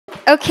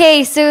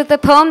Okay, so the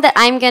poem that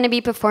I'm going to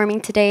be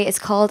performing today is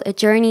called A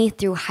Journey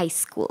Through High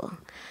School.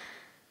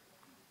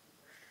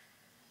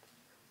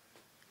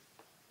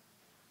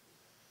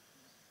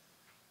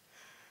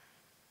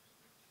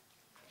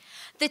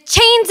 The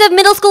chains of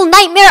middle school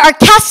nightmare are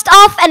cast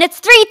off, and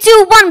it's 3,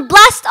 2, 1,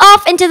 blast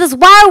off into this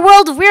wild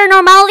world of weird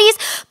normalities,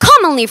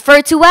 commonly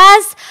referred to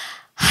as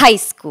high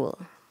school.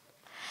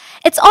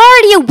 It's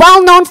already a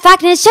well-known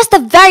fact, and it's just the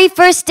very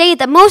first day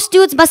that most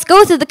dudes must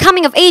go through the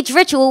coming-of-age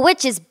ritual,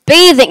 which is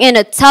bathing in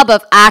a tub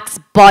of Axe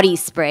body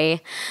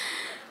spray.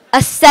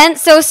 A scent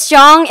so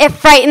strong, it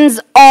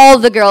frightens all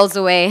the girls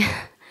away.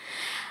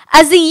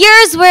 As the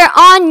years wear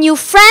on, new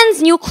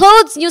friends, new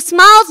clothes, new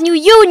smiles, new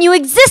you, new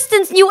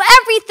existence, new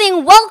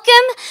everything.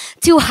 Welcome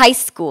to high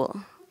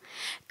school.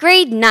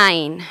 Grade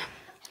 9.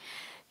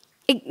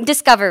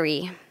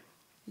 Discovery.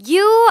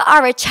 You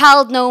are a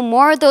child no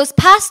more. Those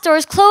past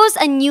doors close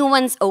and new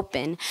ones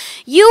open.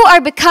 You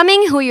are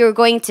becoming who you're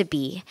going to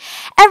be.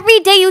 Every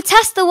day you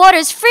test the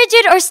waters,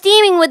 frigid or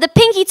steaming, with the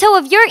pinky toe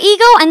of your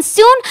ego, and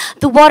soon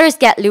the waters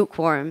get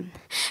lukewarm.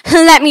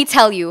 Let me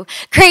tell you,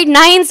 grade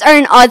 9s are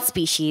an odd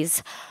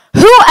species.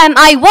 Who am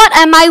I? What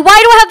am I? Why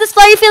do I have this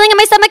flurry feeling in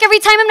my stomach every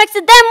time I'm next to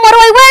them? What do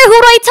I wear?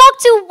 Who do I talk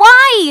to?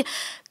 Why?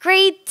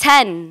 Grade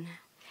 10.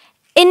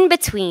 In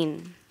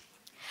between.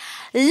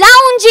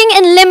 Lounging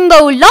in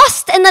limbo,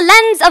 lost in the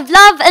lens of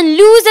love, and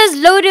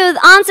losers loaded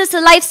with answers to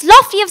life's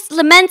loftiest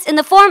laments in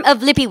the form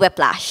of lippy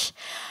whiplash.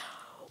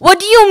 What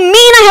do you mean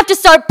I have to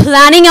start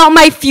planning out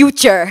my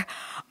future?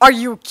 Are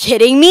you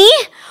kidding me?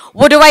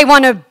 What do I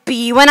want to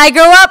be when I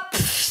grow up?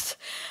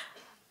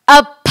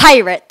 A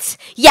pirate.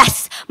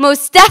 Yes,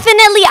 most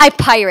definitely a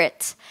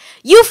pirate.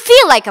 You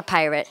feel like a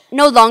pirate,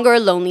 no longer a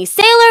lonely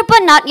sailor, but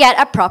not yet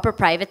a proper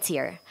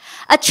privateer.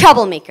 A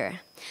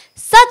troublemaker.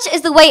 Such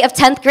is the way of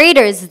 10th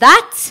graders,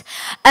 that,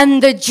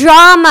 and the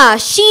drama.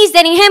 She's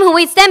dating him who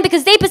hates them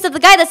because they pissed off the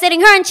guy that's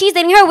dating her, and she's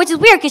dating her, which is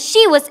weird because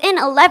she was in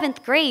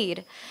 11th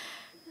grade.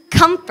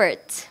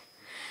 Comfort.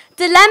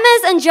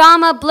 Dilemmas and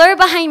drama blur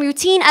behind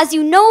routine as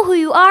you know who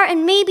you are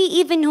and maybe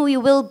even who you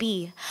will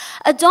be.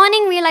 A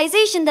dawning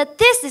realization that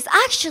this is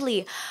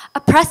actually a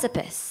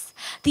precipice.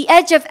 The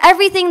edge of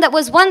everything that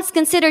was once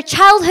considered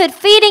childhood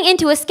fading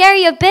into a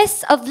scary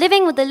abyss of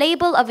living with the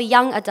label of a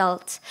young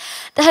adult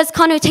that has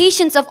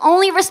connotations of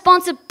only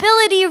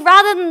responsibility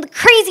rather than the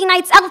crazy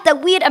nights out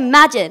that we had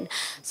imagined.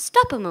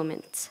 Stop a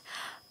moment.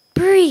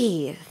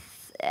 Breathe.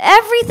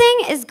 Everything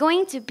is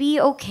going to be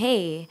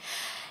okay.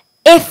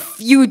 If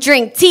you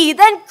drink tea,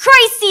 then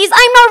crises.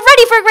 I'm not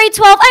ready for grade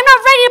 12. I'm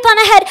not ready to plan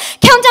ahead.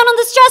 Countdown on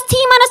the stress.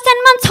 T minus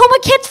 10 months.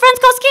 Homework, kids, friends,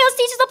 cause chaos.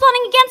 Teachers are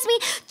plotting against me.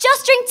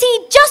 Just drink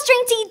tea. Just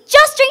drink tea.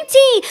 Just drink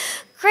tea.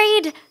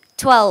 Grade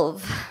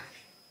 12.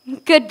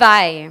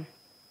 Goodbye.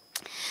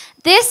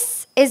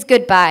 This is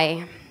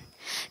goodbye.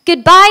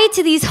 Goodbye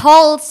to these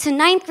halls, to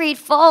 9th grade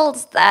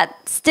falls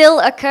that still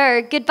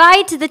occur.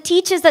 Goodbye to the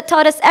teachers that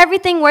taught us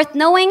everything worth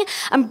knowing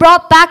and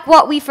brought back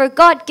what we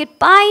forgot.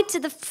 Goodbye to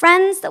the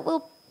friends that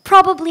we'll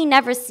probably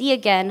never see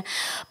again.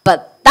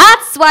 But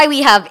that's why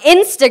we have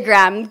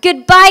Instagram.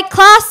 Goodbye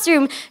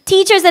classroom,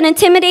 teachers and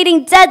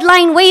intimidating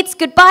deadline waits.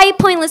 Goodbye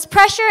pointless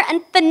pressure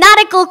and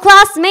fanatical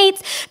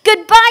classmates.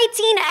 Goodbye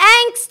teen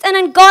angst and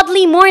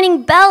ungodly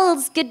morning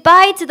bells.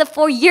 Goodbye to the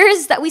 4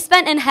 years that we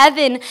spent in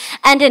heaven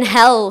and in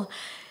hell.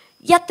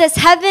 Yet this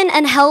heaven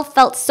and hell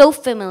felt so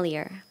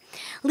familiar,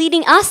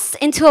 leading us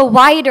into a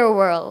wider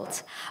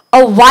world,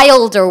 a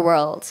wilder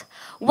world.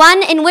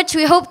 One in which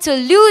we hope to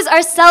lose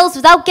ourselves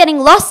without getting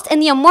lost in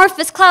the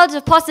amorphous clouds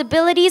of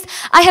possibilities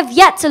I have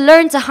yet to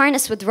learn to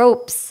harness with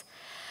ropes.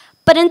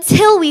 But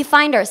until we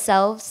find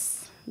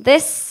ourselves,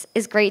 this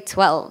is grade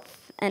 12,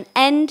 an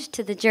end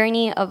to the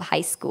journey of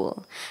high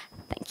school.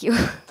 Thank you.